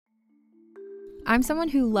I'm someone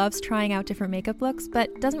who loves trying out different makeup looks,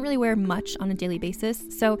 but doesn't really wear much on a daily basis,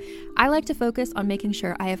 so I like to focus on making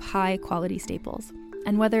sure I have high quality staples.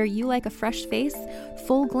 And whether you like a fresh face,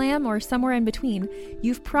 full glam, or somewhere in between,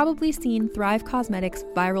 you've probably seen Thrive Causemetics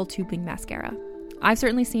Viral Tubing Mascara. I've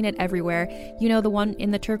certainly seen it everywhere. You know, the one in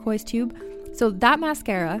the turquoise tube? So that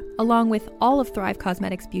mascara, along with all of Thrive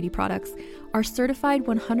Causemetics beauty products, are certified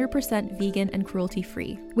 100% vegan and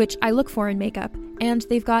cruelty-free, which I look for in makeup, and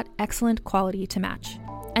they've got excellent quality to match.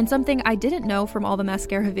 And something I didn't know from all the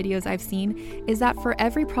mascara videos I've seen is that for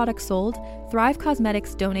every product sold, Thrive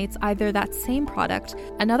Causemetics donates either that same product,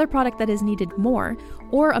 another product that is needed more,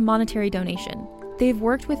 or a monetary donation. They've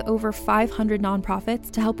worked with over 500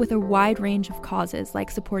 nonprofits to help with a wide range of causes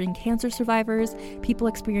like supporting cancer survivors, people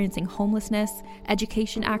experiencing homelessness,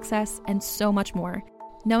 education access, and so much more.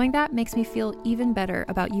 Knowing that makes me feel even better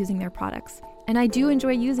about using their products. And I do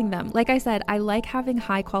enjoy using them. Like I said, I like having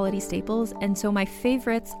high quality staples, and so my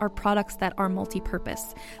favorites are products that are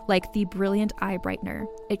multi-purpose, like the Brilliant Eye Brightener.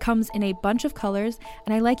 It comes in a bunch of colors,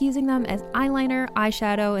 and I like using them as eyeliner,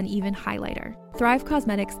 eyeshadow, and even highlighter. Thrive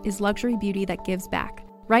Causemetics is luxury beauty that gives back.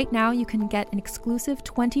 Right now, you can get an exclusive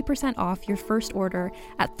 20% off your first order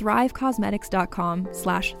at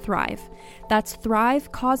thrivecausemetics.com/thrive. That's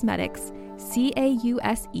Thrive Causemetics,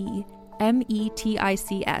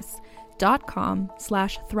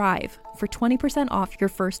 CAUSEMETICS.com/thrive for 20% off your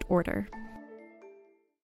first order.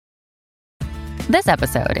 This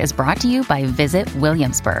episode is brought to you by Visit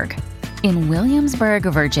Williamsburg. In Williamsburg,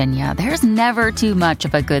 Virginia, there's never too much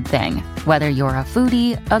of a good thing. Whether you're a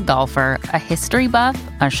foodie, a golfer, a history buff,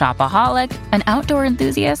 a shopaholic, an outdoor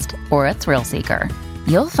enthusiast, or a thrill seeker,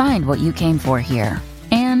 you'll find what you came for here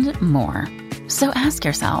and more. So ask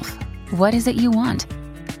yourself, what is it you want?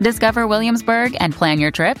 Discover Williamsburg and plan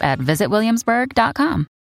your trip at visitwilliamsburg.com.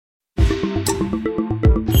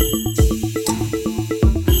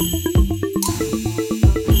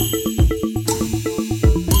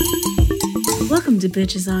 Welcome to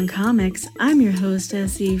Bitches on Comics. I'm your host,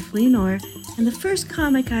 S.E. Fleenor, and the first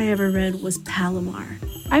comic I ever read was Palomar.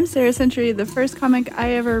 I'm Sarah Century. The first comic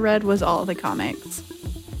I ever read was All the Comics.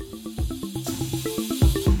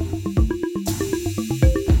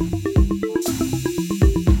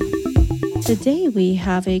 Today we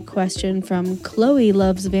have a question from Chloe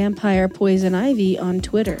Loves Vampire Poison Ivy on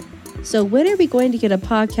Twitter. So when are we going to get a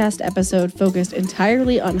podcast episode focused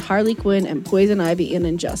entirely on Harley Quinn and Poison Ivy in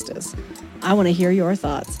Injustice? I want to hear your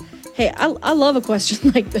thoughts. Hey, I love a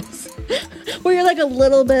question like this, where you're like a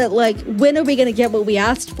little bit like, when are we going to get what we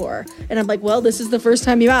asked for? And I'm like, well, this is the first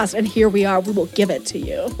time you asked, and here we are. We will give it to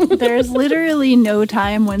you. There's literally no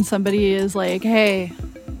time when somebody is like, hey,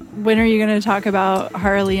 when are you going to talk about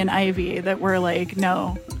Harley and Ivy, that we're like,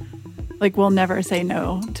 no. Like, we'll never say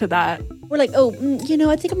no to that. We're like, oh,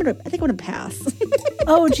 I think I'm gonna pass.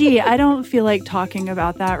 Oh, gee, I don't feel like talking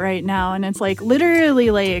about that right now. And it's like,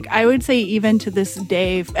 literally, like, I would say even to this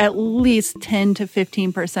day, at least 10 to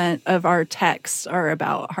 15% of our texts are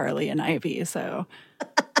about Harley and Ivy. So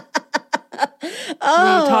we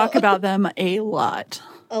talk about them a lot.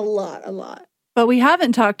 A lot. But we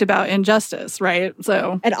haven't talked about Injustice, right?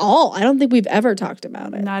 So at all. I don't think we've ever talked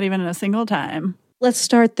about it. Not even a single time. Let's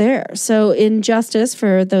start there. So Injustice,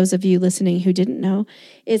 for those of you listening who didn't know,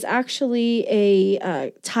 is actually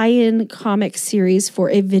a tie-in comic series for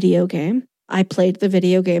a video game. I played the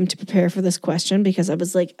video game to prepare for this question because I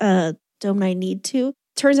was like, don't I need to?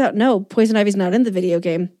 Turns out, no, Poison Ivy's not in the video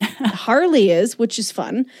game. Harley is, which is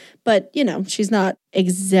fun. But, she's not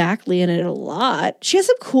exactly in it a lot. She has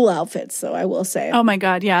some cool outfits, though, I will say. Oh, my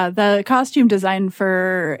God, yeah. The costume design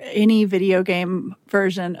for any video game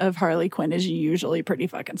version of Harley Quinn is usually pretty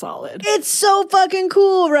fucking solid. It's so fucking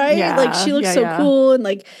cool, right? Yeah, like, she looks cool. And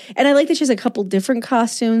I like that she has a couple different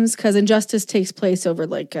costumes because Injustice takes place over,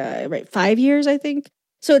 5 years, I think.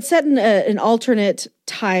 So it's set in an alternate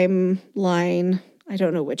timeline. I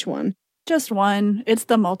don't know which one. Just one. It's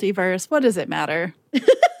the multiverse. What does it matter?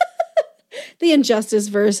 The Injustice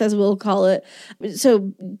verse, as we'll call it.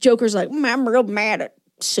 So Joker's like, I'm real mad at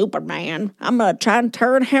Superman. I'm going to try and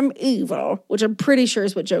turn him evil, which I'm pretty sure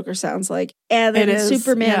is what Joker sounds like. And then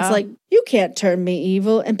Superman's like, you can't turn me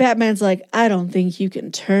evil. And Batman's like, I don't think you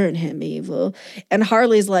can turn him evil. And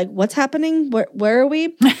Harley's like, what's happening? Where are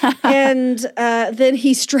we? And then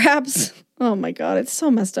he straps Oh my God, it's so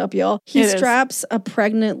messed up, y'all. He straps a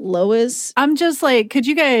pregnant Lois. I'm just like, could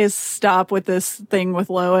you guys stop with this thing with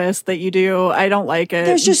Lois that you do? I don't like it.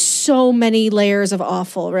 There's just so many layers of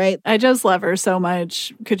awful, right? I just love her so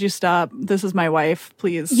much. Could you stop? This is my wife,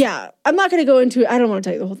 please. Yeah, I'm not going to go into it. I don't want to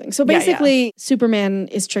tell you the whole thing. So basically, Superman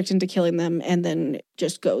is tricked into killing them and then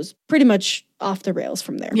just goes pretty much off the rails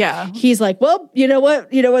from there. Yeah. He's like, well, you know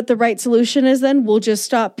what? You know what the right solution is then? We'll just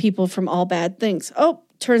stop people from all bad things. Oh,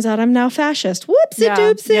 turns out I'm now fascist. Whoopsie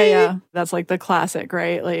doopsie. Yeah. That's like the classic,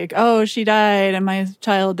 right? Like, oh, she died and my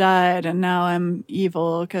child died and now I'm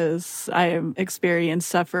evil because I experienced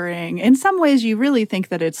suffering. In some ways, you really think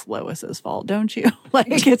that it's Lois's fault, don't you?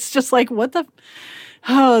 Like, it's just like, what the...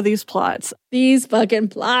 Oh, these plots. These fucking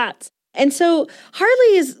plots. And so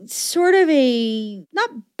Harley is sort of a, not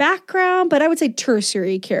background, but I would say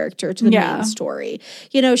tertiary character to the main story.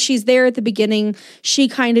 You know, she's there at the beginning. She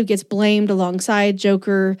kind of gets blamed alongside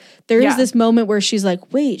Joker. There is this moment where she's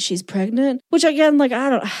like, wait, she's pregnant? Which again, like,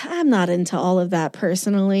 I'm not into all of that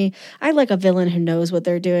personally. I like a villain who knows what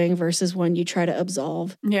they're doing versus one you try to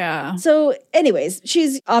absolve. Yeah. So anyways,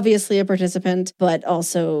 she's obviously a participant, but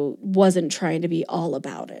also wasn't trying to be all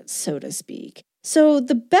about it, so to speak. So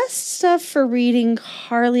the best stuff for reading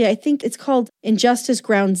Harley, I think it's called Injustice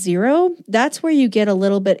Ground Zero. That's where you get a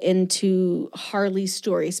little bit into Harley's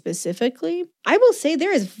story specifically. I will say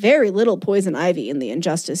there is very little Poison Ivy in the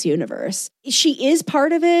Injustice universe. She is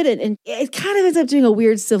part of it, and it kind of ends up doing a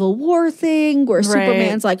weird Civil War thing where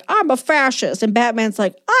Superman's like, I'm a fascist, and Batman's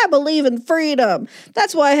like, I believe in freedom.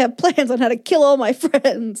 That's why I have plans on how to kill all my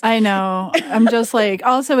friends. I know. I'm just like,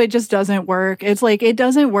 also, it just doesn't work. It's like, it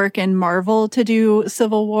doesn't work in Marvel to do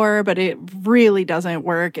Civil War, but it really doesn't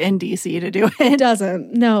work in DC to do it. It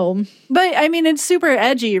doesn't, no. But, I mean, it's super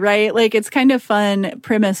edgy, right? Like, it's kind of fun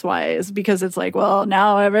premise-wise because it's like, well,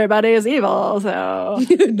 now everybody is evil, so...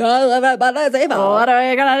 No, everybody's evil. Well, what are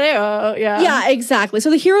you gonna do? Yeah, exactly. So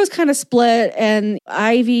the heroes kind of split, and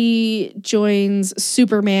Ivy joins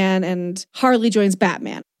Superman, and Harley joins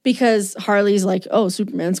Batman. Because Harley's like, oh,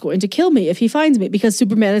 Superman's going to kill me if he finds me. Because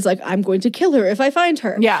Superman is like, I'm going to kill her if I find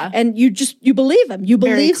her. Yeah. And you believe him. You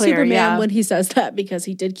believe clear, Superman when he says that because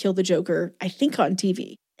he did kill the Joker, I think, on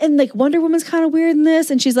TV. And like Wonder Woman's kind of weird in this.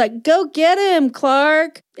 And she's like, go get him,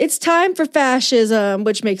 Clark. It's time for fascism,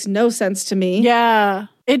 which makes no sense to me. Yeah.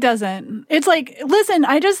 It doesn't. It's like, listen,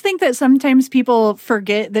 I just think that sometimes people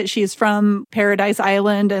forget that she's from Paradise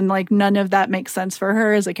Island and like none of that makes sense for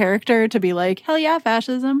her as a character to be like, hell yeah,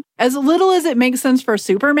 fascism. As little as it makes sense for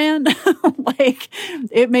Superman, like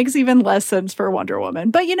it makes even less sense for Wonder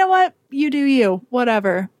Woman. But you know what? You do you.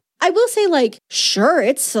 Whatever. I will say, like, sure,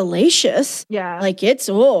 it's salacious. Yeah. Like, it's,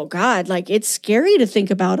 oh, God, like, it's scary to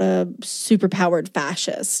think about a superpowered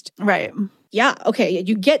fascist. Right. Yeah, okay,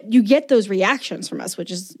 you get those reactions from us,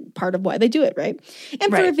 which is part of why they do it, right?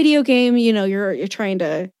 And for a video game, you know, you're trying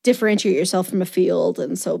to differentiate yourself from a field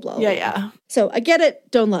and so blah, blah. Yeah. So I get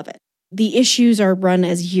it, don't love it. The issues are run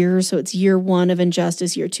as years, so it's year 1 of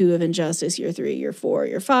Injustice, year 2 of Injustice, year 3, year 4,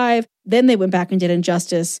 year 5. Then they went back and did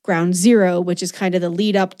Injustice Ground Zero, which is kind of the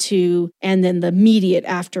lead up to, and then the immediate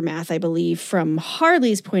aftermath, I believe, from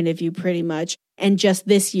Harley's point of view, pretty much. And just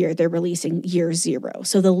this year, they're releasing year 0.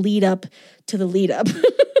 So the lead up to the lead up.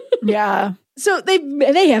 Yeah. So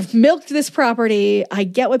they have milked this property. I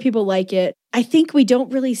get why people like it. I think we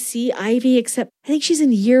don't really see Ivy except I think she's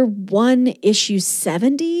in year 1, issue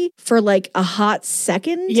 70 for like a hot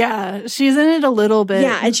second. Yeah, she's in it a little bit.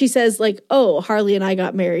 Yeah, and she says like, oh, Harley and I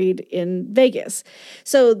got married in Vegas.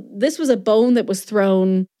 So this was a bone that was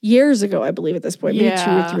thrown years ago, I believe at this point, maybe 2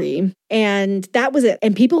 or 3. And that was it.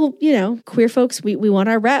 And people, you know, queer folks, we want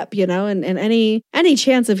our rep, you know, and any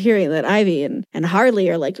chance of hearing that Ivy and Harley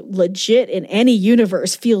are like legit in any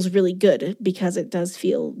universe feels really good because it does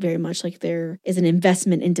feel very much like there is an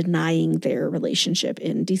investment in denying their relationship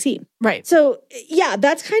in DC. Right. So yeah,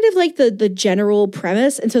 that's kind of like the general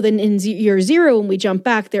premise. And so then in year 0, when we jump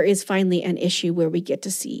back, there is finally an issue where we get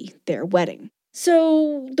to see their wedding.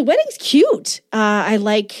 So the wedding's cute. I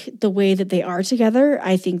like the way that they are together.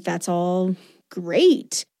 I think that's all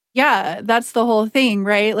great. Yeah, that's the whole thing,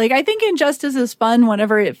 right? Like, I think Injustice is fun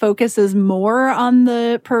whenever it focuses more on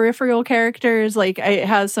the peripheral characters. Like, it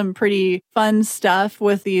has some pretty fun stuff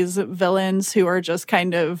with these villains who are just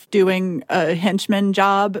kind of doing a henchman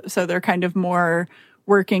job. So they're kind of more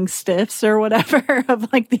working stiffs or whatever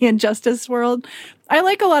of like the Injustice world. I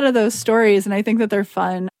like a lot of those stories and I think that they're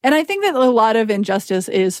fun. And I think that a lot of Injustice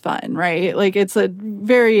is fun, right? Like it's a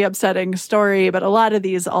very upsetting story, but a lot of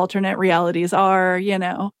these alternate realities are, you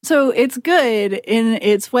know. So it's good in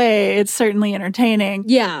its way. It's certainly entertaining.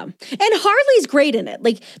 Yeah. And Harley's great in it.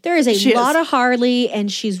 Like there is a lot of Harley and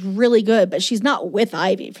she's really good, but she's not with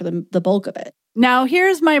Ivy for the bulk of it. Now,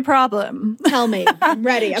 here's my problem. Tell me. I'm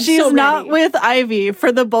ready. She's not with Ivy for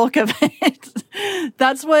the bulk of it.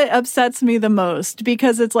 That's what upsets me the most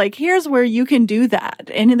because it's like, here's where you can do that.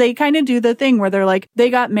 And they kind of do the thing where they're like, they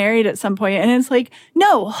got married at some point and it's like,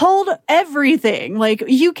 no, hold everything. Like,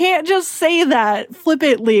 you can't just say that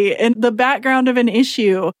flippantly in the background of an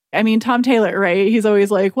issue. I mean, Tom Taylor, right? He's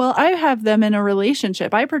always like, well, I have them in a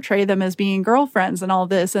relationship. I portray them as being girlfriends and all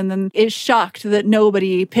this. And then is shocked that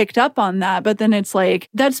nobody picked up on that. But then it's like,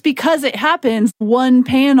 that's because it happens one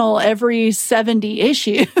panel every 70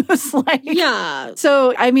 issues. Like, yeah.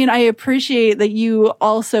 So, I mean, I appreciate that you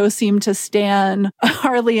also seem to stan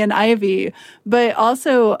Harley and Ivy. But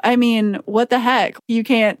also, I mean, what the heck? You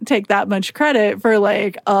can't take that much credit for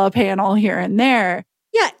like a panel here and there.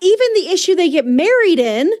 Yeah, even the issue they get married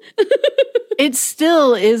in. It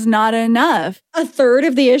still is not enough. A third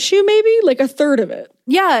of the issue, maybe? Like a third of it.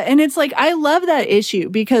 Yeah, and it's like, I love that issue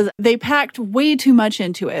because they packed way too much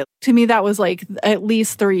into it. To me, that was like at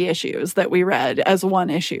least 3 issues that we read as one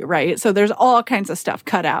issue, right? So there's all kinds of stuff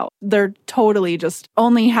cut out. They're totally just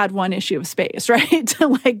only had 1 issue of space, right? To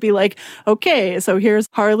like be like, okay, so here's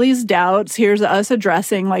Harley's doubts. Here's us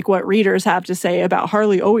addressing like what readers have to say about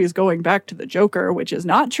Harley always going back to the Joker, which is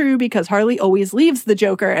not true because Harley always leaves the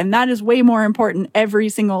Joker. And that is way more important every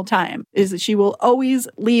single time, is that she will always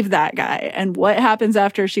leave that guy. And what happens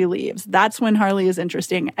after she leaves? That's when Harley is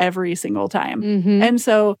interesting every single time. Mm-hmm. And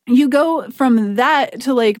so you go from that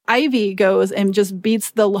to like Ivy goes and just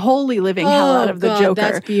beats the holy living hell out of the Joker.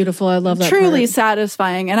 That's beautiful. I love that. Truly part.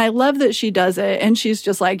 Satisfying. And I love that she does it. And she's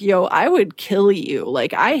just like, yo, I would kill you.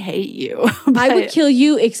 Like, I hate you. I would kill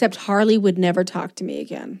you, except Harley would never talk to me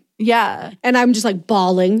again. Yeah. And I'm just like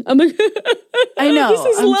bawling. I'm like, I know. This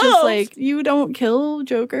is I'm love. just like, you don't kill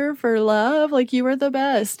Joker for love. Like, you are the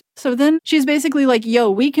best. So then she's basically like,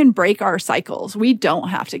 yo, we can break our cycles. We don't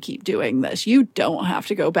have to keep doing this. You don't have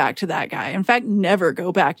to go back to that guy. In fact, never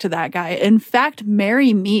go back to that guy. In fact,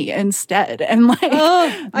 marry me instead. And like,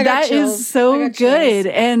 that is so good.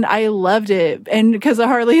 And I loved it. And because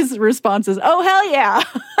Harley's response is, oh, hell yeah.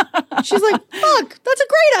 She's like, fuck, that's a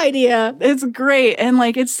great idea. It's great. And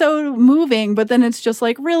like, it's so moving. But then it's just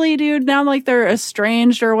like, really, dude? Now like they're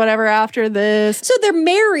estranged or whatever after this. So they're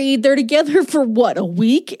married. They're together for what, a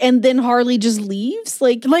week? And then Harley just leaves?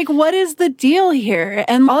 Like, what is the deal here?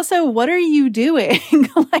 And also, what are you doing?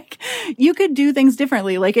 Like, you could do things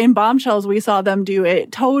differently. Like in Bombshells, we saw them do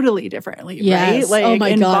it totally differently, yes. right? Like oh my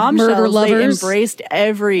in God. Bombshells, Murder they lovers. embraced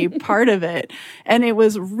every part of it. And it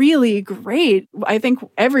was really great. I think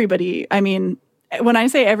everybody, I mean, when I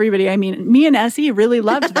say everybody, I mean, me and Essie really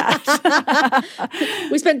loved that.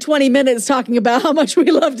 We spent 20 minutes talking about how much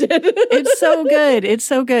we loved it. It's so good. It's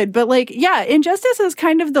so good. But like, yeah, Injustice is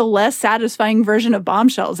kind of the less satisfying version of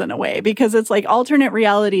Bombshells in a way, because it's like alternate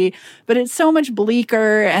reality, but it's so much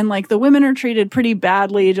bleaker. And like the women are treated pretty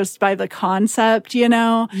badly just by the concept, you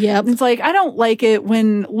know? Yep. It's like, I don't like it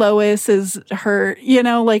when Lois is hurt, you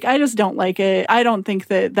know? Like, I just don't like it. I don't think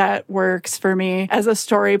that that works for me as a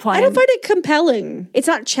story plan. I don't find it compelling. It's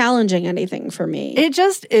not challenging anything for me. It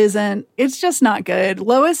just isn't. It's just not good.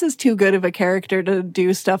 Lois is too good of a character to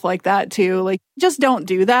do stuff like that too. Like, just don't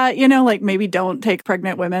do that, you know? Like, maybe don't take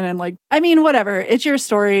pregnant women and like, I mean, whatever. It's your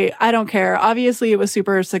story. I don't care. Obviously, it was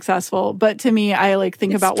super successful. But to me, I like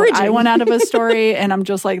think about what I want out of a story. And I'm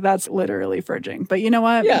just like, that's literally fridging. But you know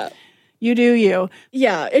what? Yeah. You do you.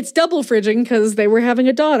 Yeah, it's double fridging because they were having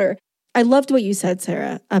a daughter. I loved what you said,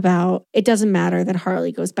 Sarah, about it doesn't matter that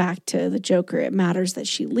Harley goes back to the Joker. It matters that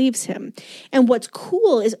she leaves him. And what's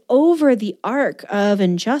cool is over the arc of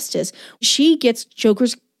Injustice, she gets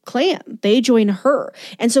Joker's clan. They join her.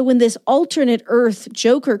 And so when this alternate Earth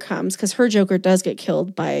Joker comes, because her Joker does get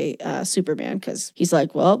killed by Superman, because he's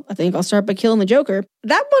like, well, I think I'll start by killing the Joker.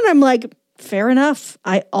 That one, I'm like, fair enough.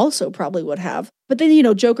 I also probably would have. But then, you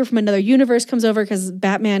know, Joker from another universe comes over because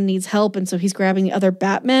Batman needs help. And so he's grabbing the other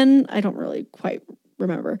Batmen. I don't really quite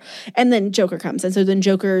remember. And then Joker comes. And so then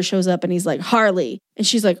Joker shows up and he's like, Harley. And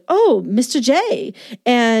she's like, oh, Mr. J.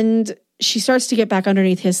 And she starts to get back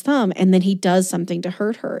underneath his thumb. And then he does something to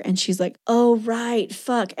hurt her. And she's like, oh, right,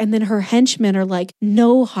 fuck. And then her henchmen are like,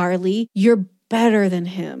 no, Harley, you're better than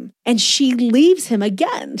him. And she leaves him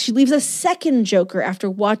again. She leaves a second Joker after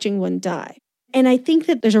watching one die. And I think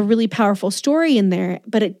that there's a really powerful story in there,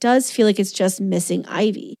 but it does feel like it's just missing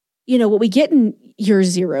Ivy. You know, what we get in Year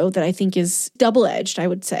Zero that I think is double-edged, I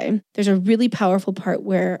would say. There's a really powerful part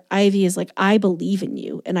where Ivy is like, I believe in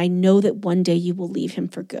you, and I know that one day you will leave him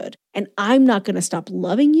for good. And I'm not going to stop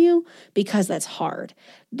loving you because that's hard.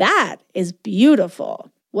 That is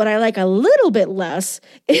beautiful. What I like a little bit less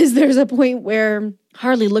is there's a point where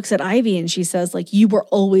Harley looks at Ivy and she says, like, you were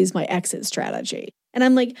always my exit strategy. And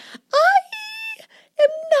I'm like, I am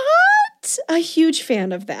not a huge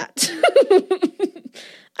fan of that.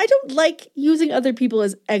 I don't like using other people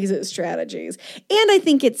as exit strategies. And I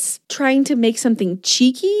think it's trying to make something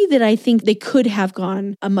cheeky that I think they could have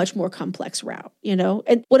gone a much more complex route, you know?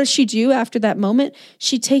 And what does she do after that moment?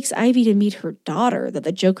 She takes Ivy to meet her daughter that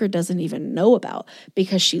the Joker doesn't even know about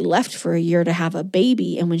because she left for a year to have a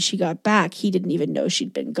baby. And when she got back, he didn't even know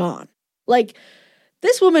she'd been gone. Like,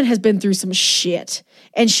 this woman has been through some shit,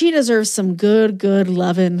 and she deserves some good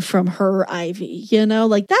loving from her Ivy, you know?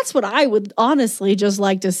 Like, that's what I would honestly just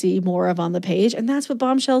like to see more of on the page, and that's what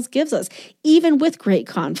Bombshells gives us. Even with great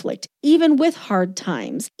conflict, even with hard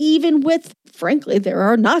times, even with, frankly, there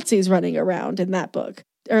are Nazis running around in that book.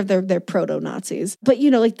 Or they're proto-Nazis. But, you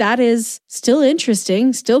know, like, that is still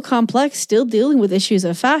interesting, still complex, still dealing with issues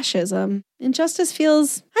of fascism. Injustice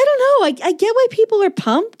feels, I don't know, I get why people are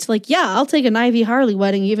pumped. Like, yeah, I'll take an Ivy Harley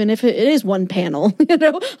wedding, even if it is one panel, you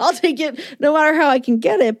know, I'll take it no matter how I can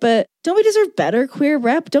get it. But don't we deserve better queer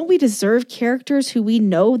rep? Don't we deserve characters who we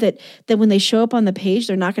know that when they show up on the page,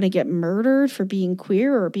 they're not going to get murdered for being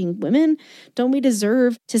queer or being women? Don't we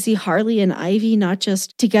deserve to see Harley and Ivy not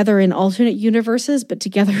just together in alternate universes, but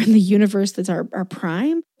together in the universe that's our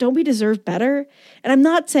prime? Don't we deserve better? And I'm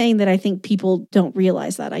not saying that I think people don't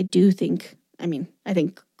realize that. I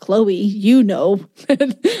think Chloe, you know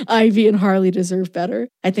that Ivy and Harley deserve better.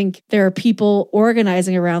 I think there are people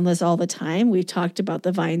organizing around this all the time. We've talked about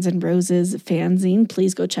the Vines and Roses fanzine.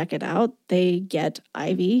 Please go check it out. They get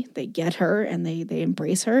Ivy, they get her, and they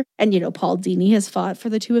embrace her. And, you know, Paul Dini has fought for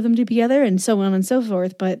the two of them to be together and so on and so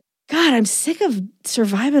forth. But God, I'm sick of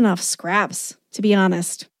surviving off scraps, to be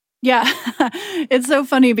honest. Yeah, it's so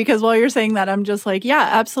funny because while you're saying that, I'm just like, yeah,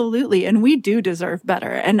 absolutely. And we do deserve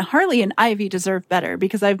better. And Harley and Ivy deserve better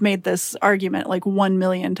because I've made this argument like 1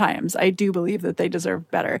 million times. I do believe that they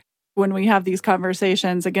deserve better. When we have these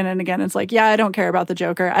conversations again and again, it's like, yeah, I don't care about the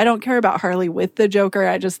Joker. I don't care about Harley with the Joker.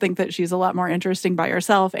 I just think that she's a lot more interesting by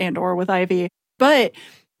herself and or with Ivy. But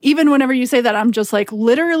even whenever you say that, I'm just like,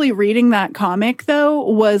 literally reading that comic, though,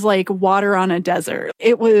 was like water on a desert.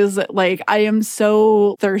 It was like, I am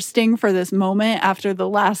so thirsting for this moment after the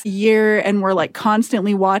last year. And we're like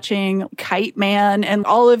constantly watching Kite Man and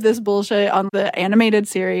all of this bullshit on the animated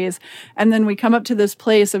series. And then we come up to this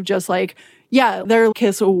place of just like, yeah, they'll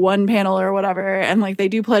kiss one panel or whatever, and like they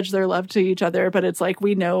do pledge their love to each other, but it's like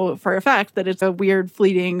we know for a fact that it's a weird,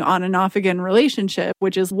 fleeting, on and off again relationship,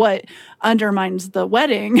 which is what undermines the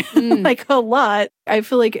wedding like a lot. I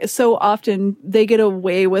feel like so often they get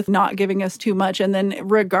away with not giving us too much. And then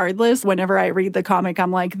regardless, whenever I read the comic,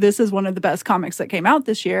 I'm like, this is one of the best comics that came out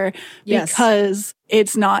this year because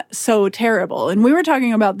it's not so terrible. And we were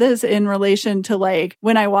talking about this in relation to like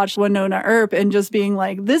when I watched Winona Earp and just being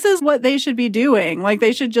like, this is what they should be doing. Like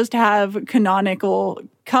they should just have canonical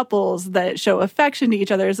couples that show affection to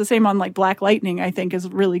each other. It's the same on like Black Lightning, I think is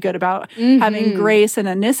really good about having Grace and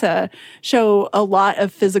Anissa show a lot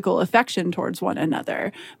of physical affection towards one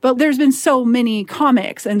another. But there's been so many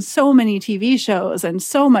comics and so many TV shows and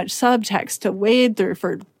so much subtext to wade through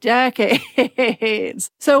for decades.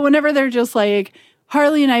 So whenever they're just like,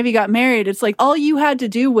 Harley and Ivy got married, it's like all you had to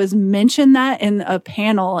do was mention that in a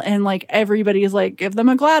panel and like everybody's like, give them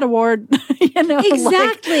a GLAAD award. You know,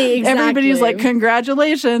 exactly. Everybody's like,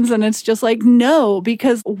 congratulations. And it's just like, no,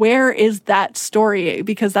 because where is that story?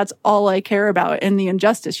 Because that's all I care about in the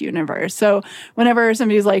Injustice universe. So whenever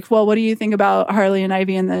somebody's like, well, what do you think about Harley and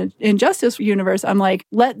Ivy in the Injustice universe? I'm like,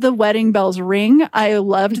 let the wedding bells ring. I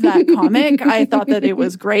loved that comic. I thought that it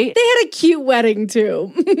was great. They had a cute wedding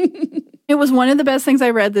too. It was one of the best things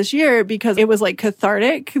I read this year because it was like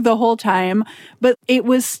cathartic the whole time, but it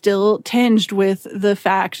was still tinged with the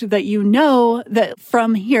fact that you know that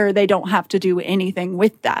from here they don't have to do anything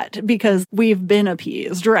with that because we've been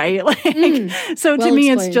appeased, right? Like, so to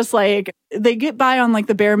me, it's just like, they get by on like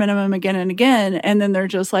the bare minimum again and again. And then they're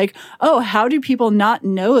just like, oh, how do people not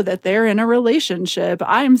know that they're in a relationship?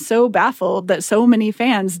 I'm so baffled that so many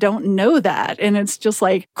fans don't know that. And it's just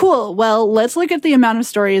like, cool. Well, let's look at the amount of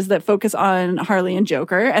stories that focus on Harley and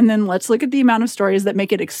Joker. And then let's look at the amount of stories that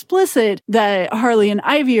make it explicit that Harley and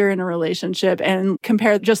Ivy are in a relationship and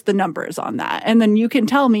compare just the numbers on that. And then you can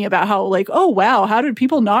tell me about how like, oh, wow, how did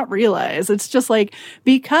people not realize? It's just like,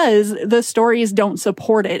 because the stories don't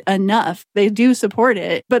support it enough. They do support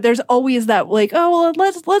it, but there's always that like, oh,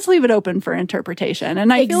 well, let's leave it open for interpretation.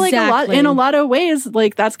 And I feel like in a lot of ways,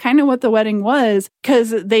 like that's kind of what The Wedding was,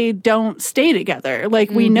 because they don't stay together.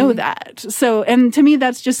 Like we know that. So, and to me,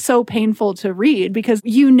 that's just so painful to read because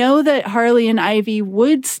you know that Harley and Ivy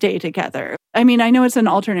would stay together. I mean, I know it's an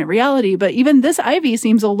alternate reality, but even this Ivy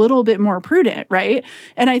seems a little bit more prudent, right?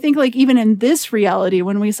 And I think like even in this reality,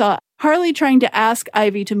 when we saw Harley trying to ask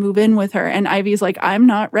Ivy to move in with her, and Ivy's like, I'm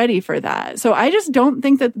not ready for that. So I just don't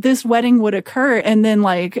think that this wedding would occur and then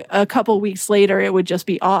like a couple weeks later it would just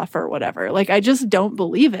be off or whatever. Like I just don't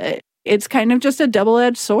believe it. It's kind of just a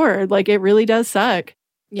double-edged sword. Like it really does suck.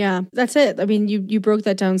 Yeah, that's it. I mean, you broke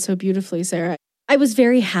that down so beautifully, Sarah. I was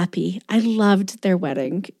very happy. I loved their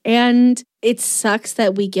wedding. And it sucks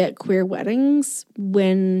that we get queer weddings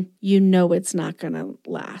when you know it's not going to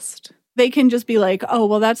last. They can just be like, oh,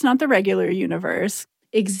 well, that's not the regular universe.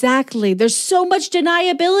 Exactly. There's so much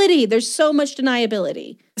deniability.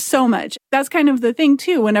 So much. That's kind of the thing,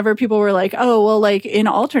 too, whenever people were like, oh, well, like in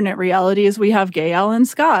alternate realities, we have gay Alan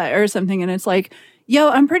Scott or something. And it's like, yo,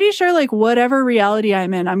 I'm pretty sure like whatever reality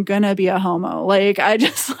I'm in, I'm going to be a homo. Like, I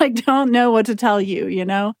just like don't know what to tell you, you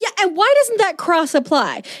know? Yeah. And why doesn't that cross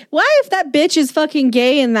apply? Why, if that bitch is fucking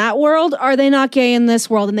gay in that world, are they not gay in this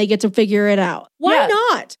world and they get to figure it out? Why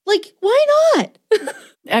not? Like, why not?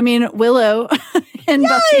 I mean, Willow and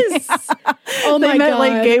yes! Buffy. Oh my God. They met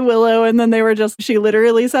like gay Willow and then they were just, she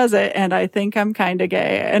literally says it, and I think I'm kind of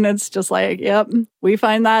gay. And it's just like, yep, we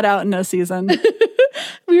find that out in a season.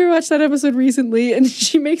 We rewatched that episode recently and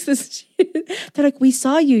she makes this, they're like, we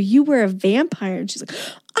saw you, you were a vampire. And she's like,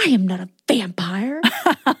 I am not a vampire.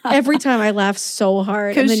 Every time I laugh so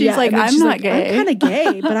hard. Because she's like, I'm not gay. I'm kind of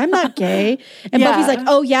gay, but I'm not gay. And Buffy's like,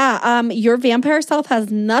 oh yeah, your vampire self has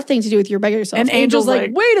nothing to do with your regular self. And Angel's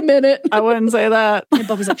like, wait a minute. I wouldn't say that. And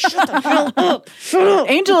Buffy's like, shut the hell up. Shut up.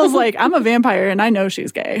 Angel's like, I'm a vampire and I know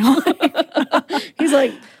she's gay. He's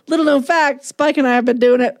like, little known fact, Spike and I have been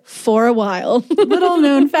doing it for a while. Little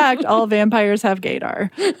known fact, all vampires have gaydar.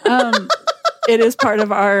 It is part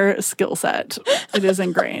of our skill set. It is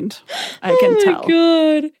ingrained. I can tell.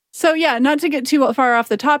 God. So yeah, not to get too far off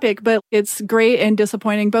the topic, but it's great and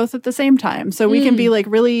disappointing both at the same time. So we can be like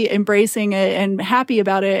really embracing it and happy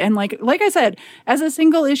about it. And like I said, as a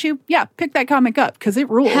single issue, yeah, pick that comic up because it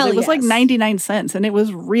rules. It was like 99 cents and it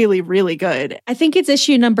was really, really good. I think it's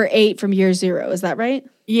issue number 8 from year 0. Is that right?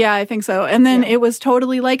 Yeah, I think so. And then it was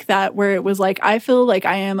totally like that, where it was like, I feel like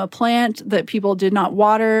I am a plant that people did not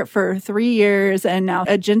water for 3 years. And now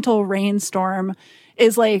a gentle rainstorm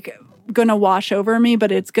is like going to wash over me,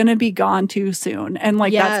 but it's going to be gone too soon. And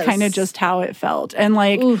like, that's kind of just how it felt. And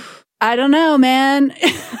like, I don't know, man.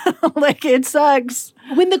 Like, it sucks.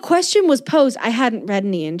 When the question was posed, I hadn't read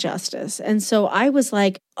any Injustice. And so I was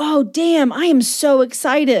like, oh, damn, I am so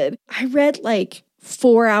excited. I read like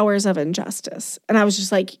 4 hours of Injustice. And I was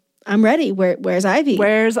just like, I'm ready. Where's Ivy?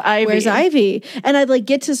 Where's Ivy? And I'd like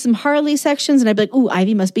get to some Harley sections and I'd be like, ooh,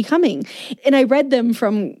 Ivy must be coming. And I read them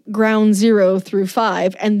from ground 0 through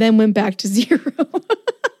 5 and then went back to 0.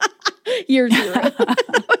 Year 0.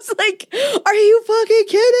 I was like, are you fucking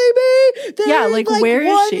kidding me? There's like where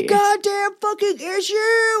is she? Goddamn fucking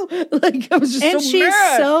issue. Like, I was just and so she's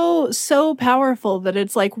mad. so powerful that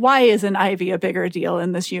it's like, why isn't Ivy a bigger deal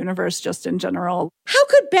in this universe just in general? How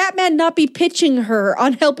could Batman not be pitching her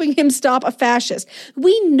on helping him stop a fascist?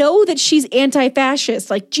 We know that she's anti-fascist.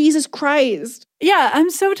 Like, Jesus Christ. Yeah, I'm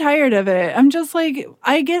so tired of it. I'm just like,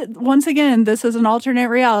 I get, once again, this is an alternate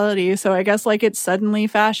reality, so I guess like it's suddenly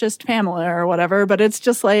fascist Pamela or whatever, but it's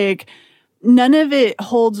just like, none of it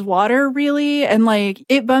holds water really, and like,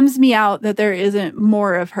 it bums me out that there isn't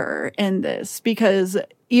more of her in this, because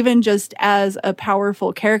even just as a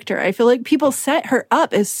powerful character, I feel like people set her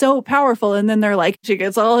up as so powerful, and then they're like, she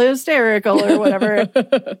gets all hysterical or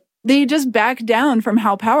whatever. They just back down from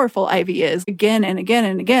how powerful Ivy is again and again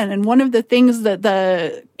and again. And one of the things that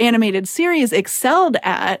the animated series excelled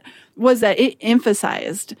at was that it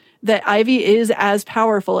emphasized that Ivy is as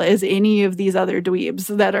powerful as any of these other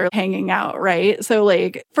dweebs that are hanging out, right? So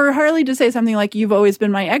like, for Harley to say something like, you've always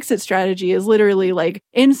been my exit strategy, is literally like,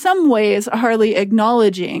 in some ways, Harley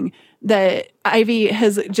acknowledging that Ivy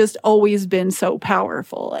has just always been so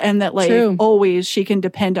powerful and that like True. always she can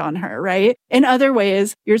depend on her, right? In other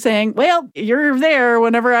ways, you're saying, well, you're there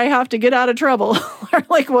whenever I have to get out of trouble or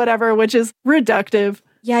like whatever, which is reductive.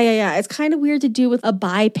 Yeah. It's kind of weird to do with a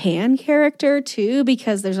bi-pan character too,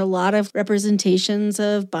 because there's a lot of representations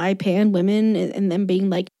of bi-pan women and them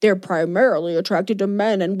being like, they're primarily attracted to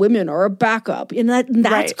men and women are a backup. And that's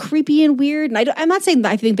Right. creepy and weird. And I'm not saying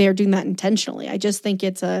that I think they are doing that intentionally. I just think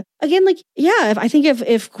it's again, like, yeah, I think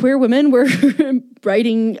if queer women were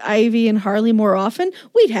writing Ivy and Harley more often,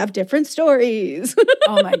 we'd have different stories.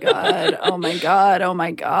 Oh my God.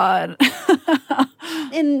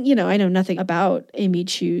 And, I know nothing about Amy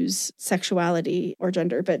Chu's sexuality or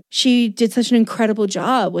gender, but she did such an incredible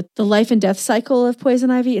job with the life and death cycle of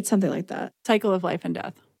Poison Ivy. It's something like that. Cycle of life and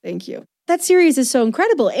death. Thank you. That series is so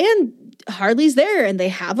incredible. And Harley's there and they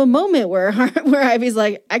have a moment where Ivy's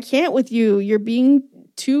like, I can't with you. You're being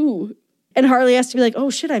too. And Harley has to be like, oh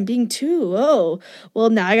shit, I'm being too. Oh, well,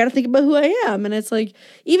 now I got to think about who I am. And it's like,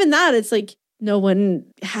 even that, it's like, no one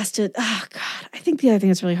has to, oh God. I think the other thing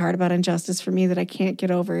that's really hard about Injustice for me that I can't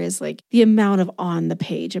get over is like the amount of on the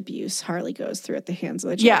page abuse Harley goes through at the hands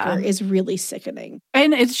of the Joker is really sickening.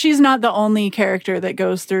 And she's not the only character that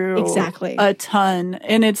goes through exactly a ton.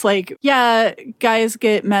 And it's like, yeah, guys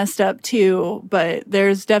get messed up too, but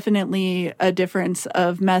there's definitely a difference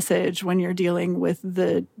of message when you're dealing with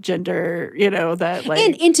the gender, that like.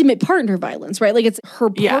 And intimate partner violence, right? Like it's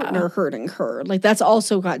her partner hurting her. Like that's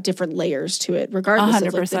also got different layers to it, regardless 100%.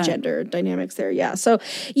 Of like the gender dynamics there. Yeah. So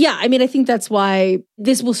yeah, I mean, I think that's why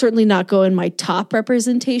this will certainly not go in my top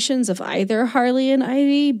representations of either Harley and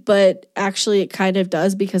Ivy, but actually it kind of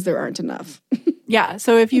does because there aren't enough. Yeah.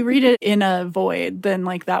 So if you read it in a void, then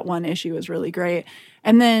like that one issue is really great.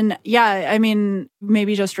 And then, yeah, I mean,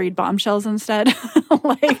 maybe just read Bombshells instead.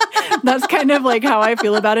 Like, that's kind of like how I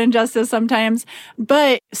feel about Injustice sometimes.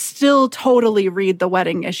 But still totally read the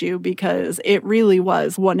wedding issue because it really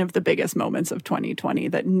was one of the biggest moments of 2020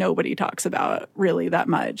 that nobody talks about really that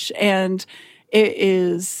much. And it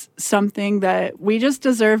is something that we just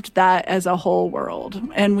deserved that as a whole world.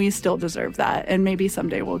 And we still deserve that. And maybe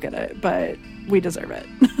someday we'll get it, but we deserve it.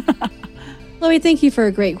 Chloe, thank you for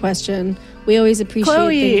a great question. We always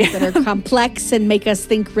appreciate things that are complex and make us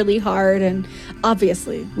think really hard. And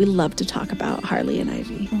obviously, we love to talk about Harley and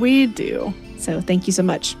Ivy. We do. So thank you so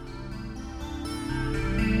much.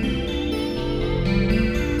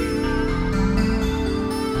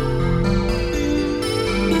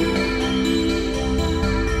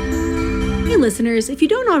 Hey, listeners, if you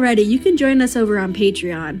don't already, you can join us over on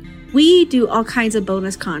Patreon. We do all kinds of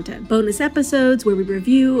bonus content, bonus episodes where we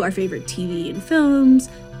review our favorite TV and films,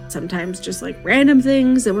 sometimes just like random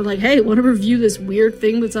things that we're like, hey, want to review this weird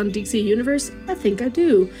thing that's on DC Universe? I think I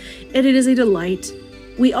do. And it is a delight.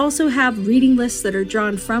 We also have reading lists that are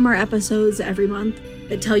drawn from our episodes every month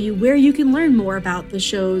that tell you where you can learn more about the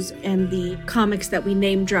shows and the comics that we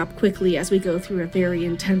name drop quickly as we go through a very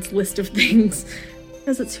intense list of things,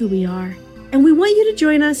 because it's who we are. And we want you to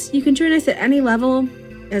join us. You can join us at any level,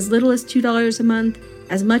 as little as $2 a month,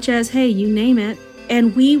 as much as, hey, you name it.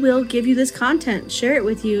 And we will give you this content, share it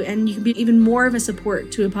with you, and you can be even more of a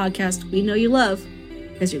support to a podcast we know you love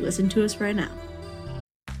because you're listening to us right now.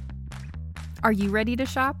 Are you ready to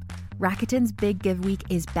shop? Rakuten's Big Give Week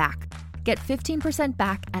is back. Get 15%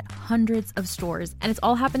 back at hundreds of stores, and it's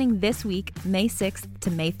all happening this week, May 6th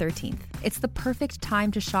to May 13th. It's the perfect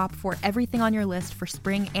time to shop for everything on your list for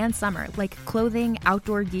spring and summer, like clothing,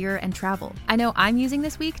 outdoor gear, and travel. I know I'm using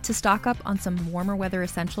this week to stock up on some warmer weather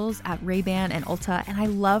essentials at Ray-Ban and Ulta, and I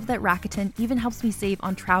love that Rakuten even helps me save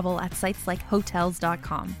on travel at sites like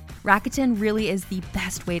Hotels.com. Rakuten really is the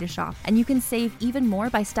best way to shop, and you can save even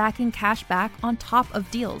more by stacking cash back on top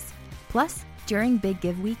of deals. Plus, during Big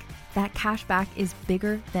Give Week, that cash back is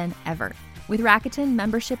bigger than ever. With Rakuten,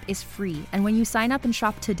 membership is free, and when you sign up and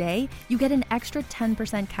shop today, you get an extra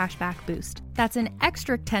 10% cash back boost. That's an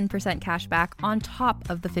extra 10% cash back on top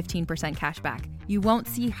of the 15% cash back. You won't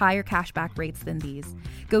see higher cash back rates than these.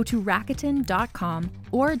 Go to Rakuten.com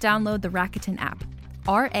or download the Rakuten app.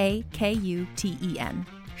 Rakuten.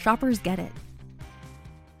 Shoppers get it.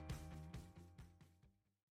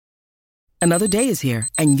 Another day is here,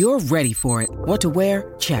 and you're ready for it. What to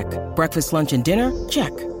wear? Check. Breakfast, lunch, and dinner? Check.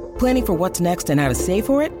 Planning for what's next and how to save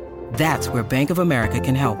for it? That's where Bank of America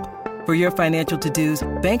can help. For your financial to-dos,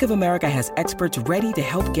 Bank of America has experts ready to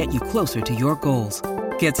help get you closer to your goals.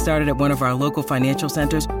 Get started at one of our local financial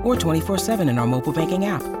centers or 24/7 in our mobile banking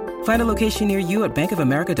app. Find a location near you at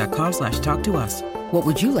bankofamerica.com/talktous. What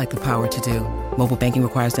would you like the power to do? Mobile banking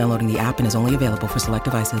requires downloading the app and is only available for select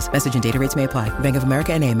devices. Message and data rates may apply. Bank of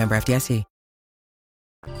America NA, member FDIC.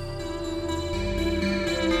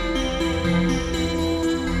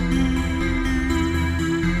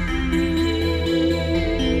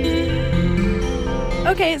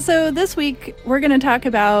 Okay, so this week we're going to talk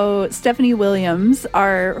about Stephanie Williams,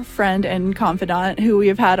 our friend and confidant who we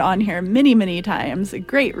have had on here many, many times, a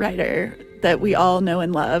great writer that we all know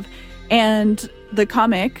and love, and the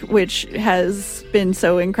comic, which has been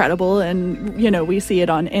so incredible. And, you know, we see it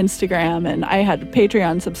on Instagram, and I had a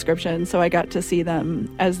Patreon subscription, so I got to see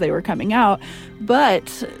them as they were coming out.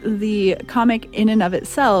 But the comic in and of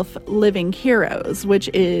itself, Living Heroes, which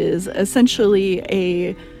is essentially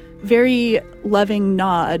a very loving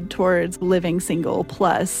nod towards Living Single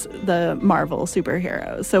plus the Marvel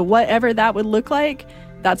superheroes. So whatever that would look like,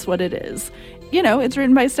 that's what it is. You know, it's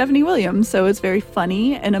written by Stephanie Williams, so it's very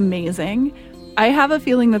funny and amazing. I have a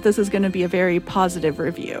feeling that this is going to be a very positive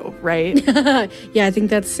review, right? Yeah, I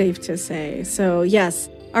think that's safe to say. So yes,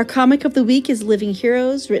 our comic of the week is Living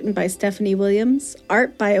Heroes, written by Stephanie Williams,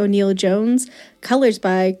 art by O'Neill Jones, colors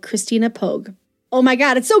by Christina Pogue. Oh my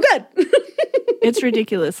God, it's so good! It's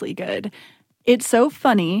ridiculously good. It's so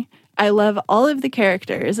funny. I love all of the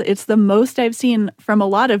characters. It's the most I've seen from a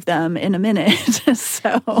lot of them in a minute.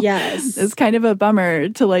 So yes, it's kind of a bummer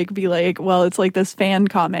to be like, well, it's like this fan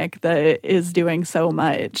comic that is doing so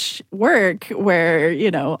much work where, you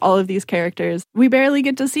know, all of these characters, we barely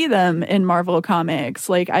get to see them in Marvel comics.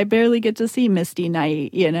 Like, I barely get to see Misty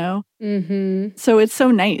Knight, you know? Mm-hmm. So it's so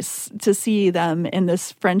nice to see them in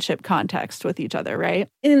this friendship context with each other, right?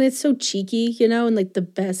 And it's so cheeky, you know, in like the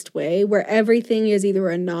best way, where everything is either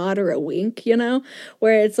a nod or a wink, you know,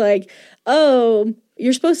 where it's like, oh,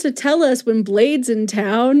 you're supposed to tell us when Blade's in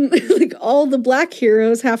town, like all the black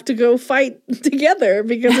heroes have to go fight together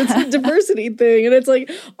because it's a diversity thing. And it's like,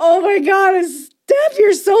 oh my God, Steph,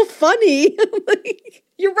 you're so funny. Like,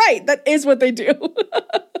 you're right. That is what they do.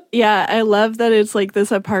 Yeah, I love that it's like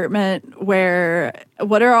this apartment where,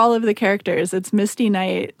 what are all of the characters? It's Misty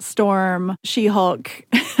Knight, Storm, She-Hulk.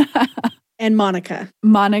 And Monica.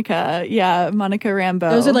 Monica Rambeau.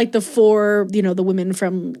 Those are like the four, you know, the women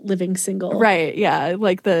from Living Single. Right, yeah,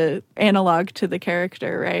 like the analog to the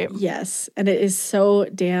character, right? Yes, and it is so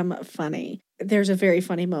damn funny. There's a very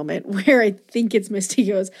funny moment where I think it's Misty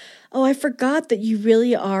goes, oh, I forgot that you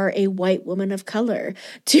really are a white woman of color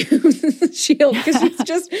to Shield.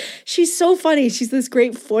 Because she's so funny. She's this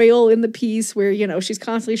great foil in the piece where, you know, she's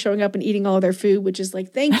constantly showing up and eating all of their food, which is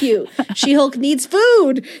like, thank you. She-Hulk needs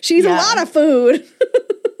food. She needs a lot of food.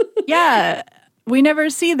 Yeah. We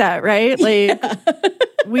never see that, right? Like,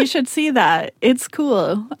 we should see that. It's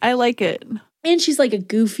cool. I like it. And she's like a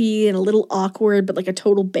goofy and a little awkward, but like a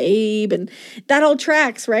total babe. And that all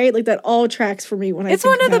tracks, right? Like that all tracks for me when I think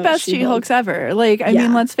about It's one of the best She-Hulks ever. Like, I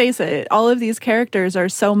mean, let's face it. All of these characters are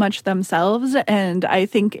so much themselves. And I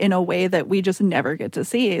think in a way that we just never get to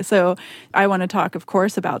see. So I want to talk, of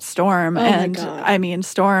course, about Storm. And I mean,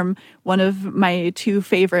 Storm, one of my two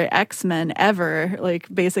favorite X-Men ever,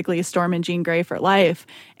 like basically Storm and Jean Grey for life.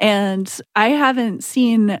 And I haven't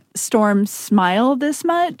seen Storm smile this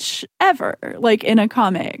much ever, like in a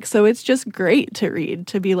comic. So it's just great to read,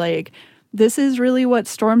 to be like, this is really what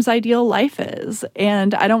Storm's ideal life is.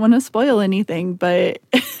 And I don't want to spoil anything, but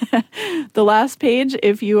the last page,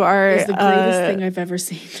 if you are... is the greatest thing I've ever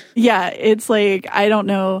seen. Yeah, it's like, I don't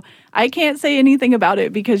know. I can't say anything about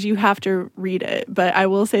it because you have to read it, but I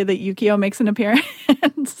will say that Yukio makes an appearance.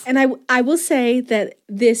 And I will say that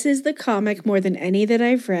this is the comic more than any that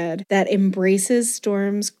I've read that embraces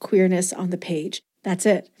Storm's queerness on the page. That's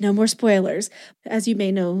it. No more spoilers. As you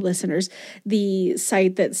may know, listeners, the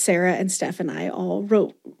site that Sarah and Steph and I all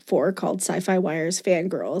wrote for, called Sci-Fi Wire's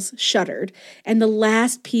Fangirls, shuttered. And the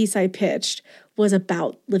last piece I pitched was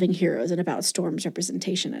about Living Heroes and about Storm's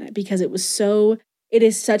representation in it, because it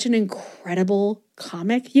is such an incredible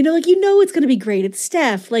comic. You know, like, it's going to be great. It's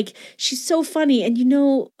Steph. Like, she's so funny. And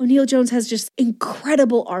O'Neill Jones has just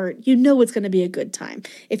incredible art. It's going to be a good time.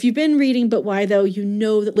 If you've been reading But Why Though, you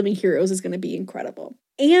know that Living Heroes is going to be incredible.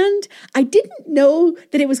 And I didn't know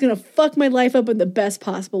that it was going to fuck my life up in the best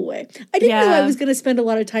possible way. I didn't know I was going to spend a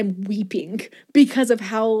lot of time weeping because of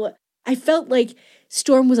how I felt like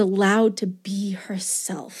Storm was allowed to be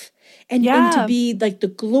herself. And to be like the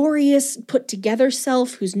glorious, put together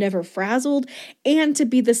self who's never frazzled, and to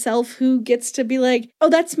be the self who gets to be like, oh,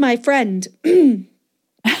 that's my friend.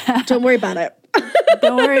 Don't worry about it.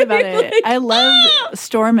 Don't worry about it. I love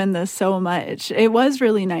Storm in this so much. It was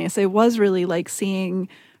really nice. It was really like seeing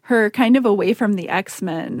her kind of away from the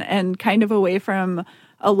X-Men and kind of away from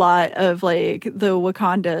a lot of like the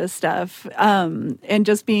Wakanda stuff, and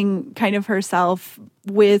just being kind of herself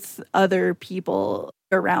with other people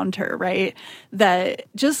around her, right? That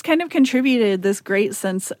just kind of contributed this great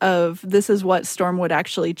sense of this is what Storm would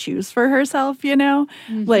actually choose for herself, you know?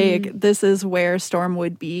 Mm-hmm. Like, this is where Storm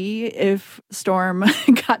would be if Storm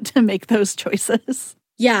got to make those choices.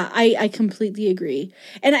 Yeah, I completely agree.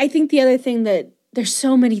 And I think the other thing that there's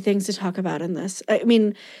so many things to talk about in this. I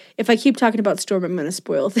mean, if I keep talking about Storm, I'm going to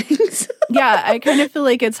spoil things. Yeah, I kind of feel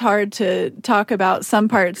like it's hard to talk about some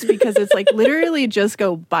parts because it's like literally just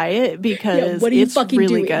go buy it because it's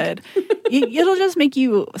really good. It'll just make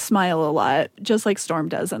you smile a lot, just like Storm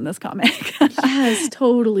does in this comic. Yes,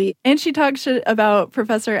 totally. And she talks shit about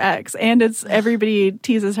Professor X, and everybody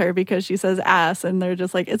teases her because she says ass, and they're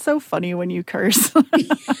just like, it's so funny when you curse.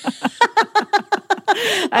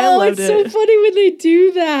 I loved it. It's so funny when they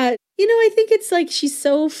do that. You know, I think it's like she's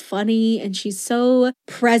so funny and she's so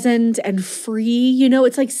present and free. You know,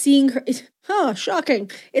 it's like seeing her.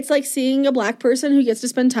 Shocking. It's like seeing a Black person who gets to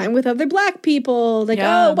spend time with other Black people. Like,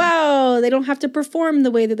 oh, wow, they don't have to perform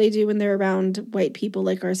the way that they do when they're around white people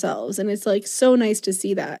like ourselves. And it's like so nice to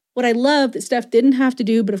see that. What I love that Steph didn't have to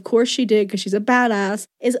do, but of course she did because she's a badass,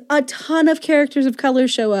 is a ton of characters of color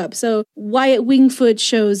show up. So Wyatt Wingfoot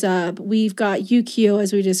shows up. We've got Yukio,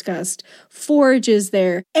 as we discussed. Forge is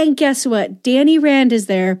there. And guess what? Danny Rand is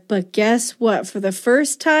there. But guess what? For the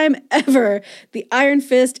first time ever, the Iron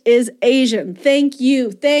Fist is Asian. Thank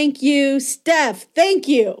you. Thank you, Steph. Thank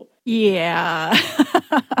you. Yeah.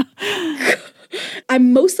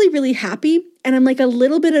 I'm mostly really happy, and I'm like a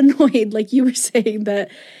little bit annoyed, like you were saying, that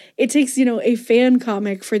it takes, you know, a fan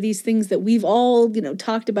comic for these things that we've all, you know,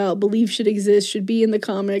 talked about, believe should exist, should be in the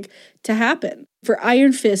comic to happen. For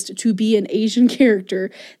Iron Fist to be an Asian character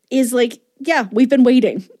is like, yeah, we've been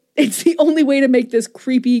waiting. It's the only way to make this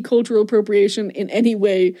creepy cultural appropriation in any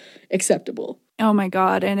way acceptable. Oh my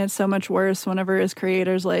God. And it's so much worse whenever his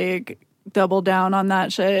creators like double down on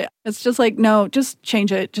that shit. It's just like, no, just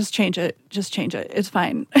change it. Just change it. Just change it. It's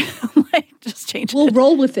fine. Like, just change it. We'll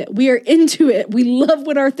roll with it. We are into it. We love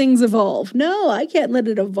when our things evolve. No, I can't let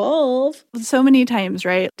it evolve. So many times,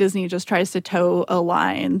 right? Disney just tries to toe a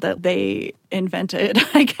line that they invented,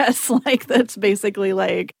 I guess. Like, that's basically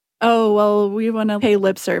like, oh, well, we want to pay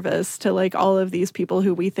lip service to like all of these people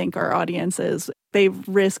who we think are audiences. They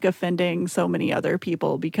risk offending so many other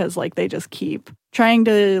people because like they just keep trying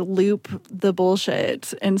to loop the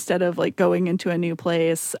bullshit instead of like going into a new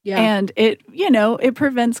place. Yeah. And it, you know, it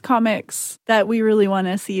prevents comics that we really want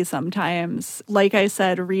to see sometimes. Like I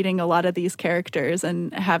said, reading a lot of these characters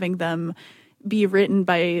and having them be written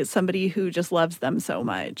by somebody who just loves them so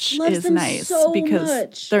much is nice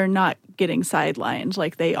because they're not getting sidelined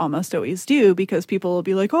like they almost always do, because people will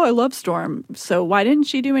be like, oh, I love Storm, so why didn't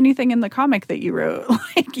she do anything in the comic that you wrote?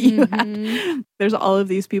 Like you had, there's all of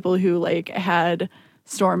these people who like had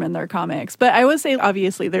Storm in their comics. But I would say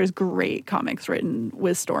obviously there's great comics written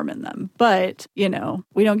with Storm in them, but you know,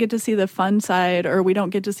 we don't get to see the fun side, or we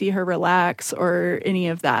don't get to see her relax or any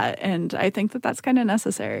of that, and I think that that's kind of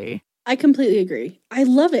necessary. I completely agree. I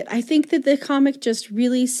love it. I think that the comic just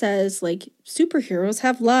really says, like, superheroes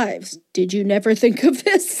have lives. Did you never think of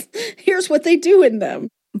this? Here's what they do in them.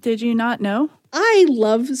 Did you not know? I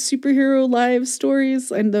love superhero live stories,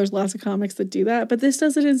 and there's lots of comics that do that, but this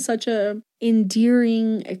does it in such a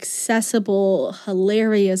endearing, accessible,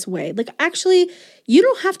 hilarious way. Like, actually, you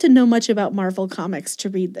don't have to know much about Marvel Comics to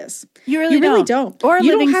read this. You really don't. Or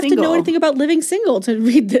you Living don't have Single. to know anything about Living Single to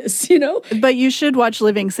read this, you know? But you should watch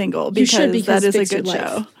Living Single because that is a good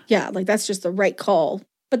show. Yeah, like that's just the right call.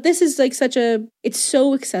 But this is like it's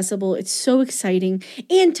so accessible, it's so exciting,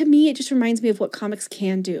 and to me, it just reminds me of what comics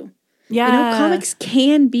can do. Yeah. You know, comics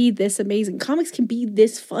can be this amazing. Comics can be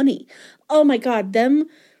this funny. Oh my God, them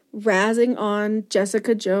razzing on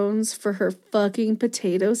Jessica Jones for her fucking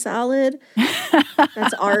potato salad.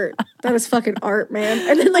 That's art. That is fucking art, man.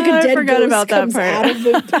 And then like a dead ghost comes out of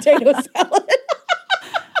the potato salad.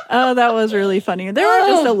 Oh, that was really funny. There were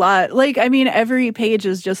just a lot. Like, I mean, every page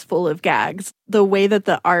is just full of gags. The way that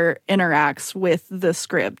the art interacts with the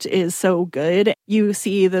script is so good. You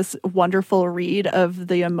see this wonderful read of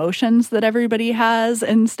the emotions that everybody has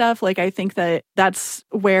and stuff. Like, I think that that's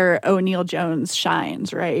where O'Neil Jones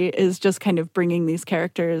shines, right? Is just kind of bringing these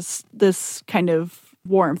characters this kind of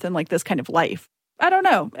warmth and like this kind of life. I don't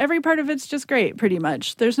know. Every part of it's just great, pretty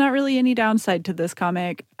much. There's not really any downside to this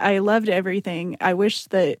comic. I loved everything. I wish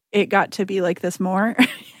that it got to be like this more,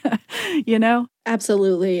 you know?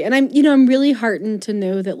 Absolutely. And I'm really heartened to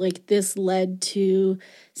know that like this led to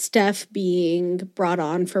Steph being brought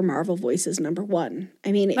on for Marvel Voices #1.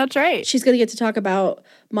 I mean, that's right. She's going to get to talk about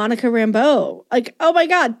Monica Rambeau. Like, oh my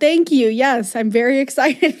God, thank you. Yes, I'm very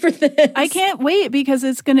excited for this. I can't wait because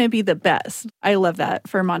it's going to be the best. I love that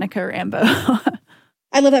for Monica Rambeau.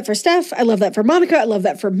 I love that for Steph. I love that for Monica. I love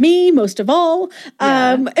that for me, most of all.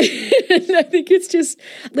 Yeah. I think it's just,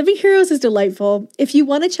 Living Heroes is delightful. If you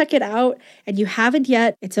want to check it out and you haven't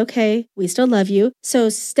yet, it's okay. We still love you. So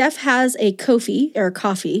Steph has a Ko-fi,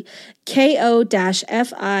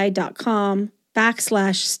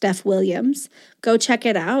 ko-fi.com/Steph Williams. Go check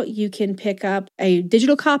it out. You can pick up a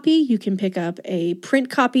digital copy. You can pick up a print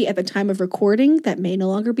copy at the time of recording. That may no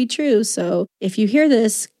longer be true. So if you hear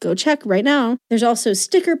this, go check right now. There's also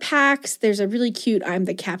sticker packs. There's a really cute I'm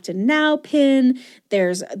the Captain Now pin.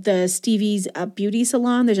 There's the Stevie's Beauty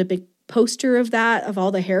Salon. There's a big poster of that, of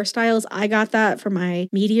all the hairstyles. I got that for my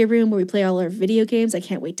media room where we play all our video games. I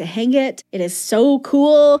can't wait to hang it. It is so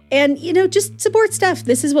cool. And, just support Steph.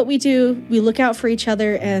 This is what we do. We look out for each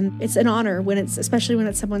other, and it's an honor especially when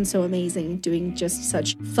it's someone so amazing doing just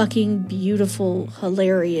such fucking beautiful,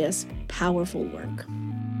 hilarious, powerful work.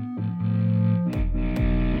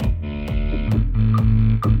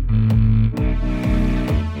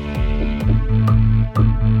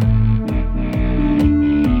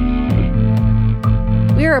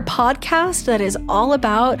 We're a podcast that is all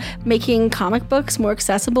about making comic books more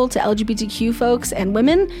accessible to LGBTQ folks and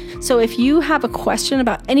women. So if you have a question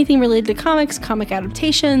about anything related to comics, comic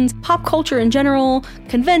adaptations, pop culture in general,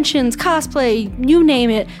 conventions, cosplay, you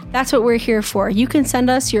name it, that's what we're here for. You can send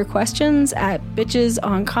us your questions at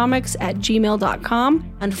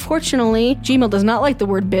bitchesoncomics@gmail.com. Unfortunately, Gmail does not like the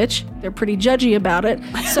word bitch. They're pretty judgy about it.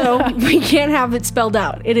 So we can't have it spelled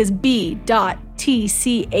out. It is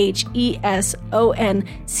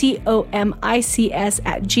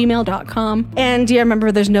b.tchesoncomics@gmail.com. And yeah,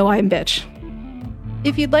 remember, there's no I'm bitch.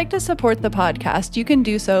 If you'd like to support the podcast, you can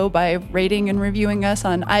do so by rating and reviewing us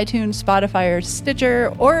on iTunes, Spotify, or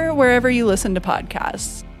Stitcher, or wherever you listen to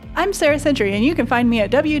podcasts. I'm Sarah Century, and you can find me at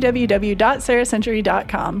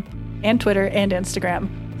www.sarahcentury.com and Twitter and Instagram.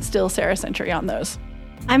 Still Sarah Century on those.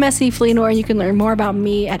 I'm S.E. Fleenor, and you can learn more about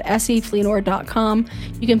me at sefleenor.com.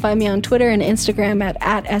 You can find me on Twitter and Instagram at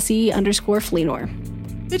 @SE_Fleenor.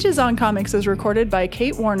 Bitches on Comics is recorded by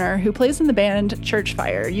Kate Warner, who plays in the band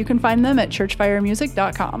Churchfire. You can find them at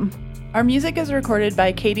churchfiremusic.com. Our music is recorded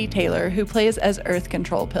by Katie Taylor, who plays as Earth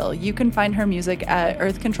Control Pill. You can find her music at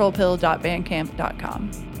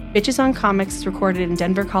earthcontrolpill.bandcamp.com. Bitches on Comics is recorded in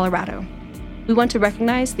Denver, Colorado. We want to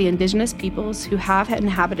recognize the indigenous peoples who have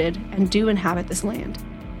inhabited and do inhabit this land.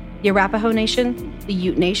 The Arapaho Nation, the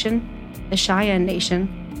Ute Nation, the Cheyenne Nation,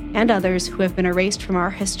 and others who have been erased from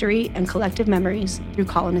our history and collective memories through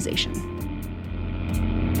colonization.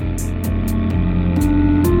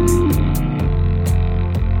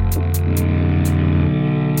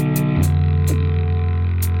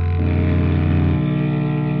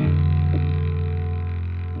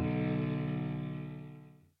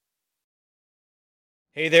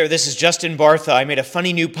 Hey there, this is Justin Bartha. I made a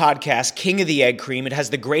funny new podcast, King of the Egg Cream. It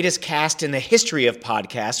has the greatest cast in the history of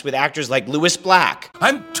podcasts with actors like Louis Black.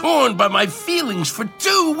 I'm torn by my feelings for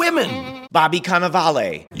two women. Bobby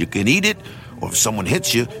Cannavale. You can eat it, or if someone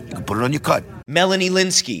hits you, you can put it on your cut. Melanie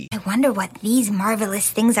Linsky. I wonder what these marvelous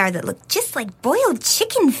things are that look just like boiled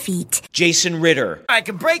chicken feet. Jason Ritter. I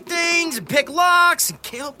can break things and pick locks and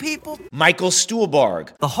kill people. Michael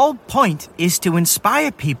Stuhlbarg. The whole point is to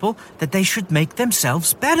inspire people that they should make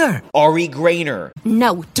themselves better. Ari Grainer.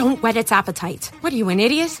 No, don't whet its appetite. What are you, an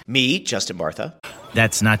idiot? Me, Justin Bartha.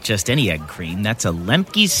 That's not just any egg cream, that's a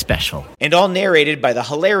Lemke's special. And all narrated by the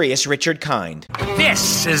hilarious Richard Kind.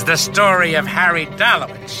 This is the story of Harry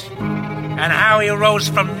Dalowitz and how he rose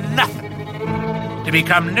from nothing to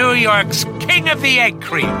become New York's King of the Egg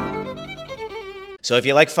Cream. So if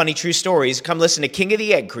you like funny true stories, come listen to King of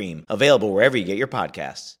the Egg Cream, available wherever you get your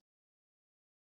podcasts.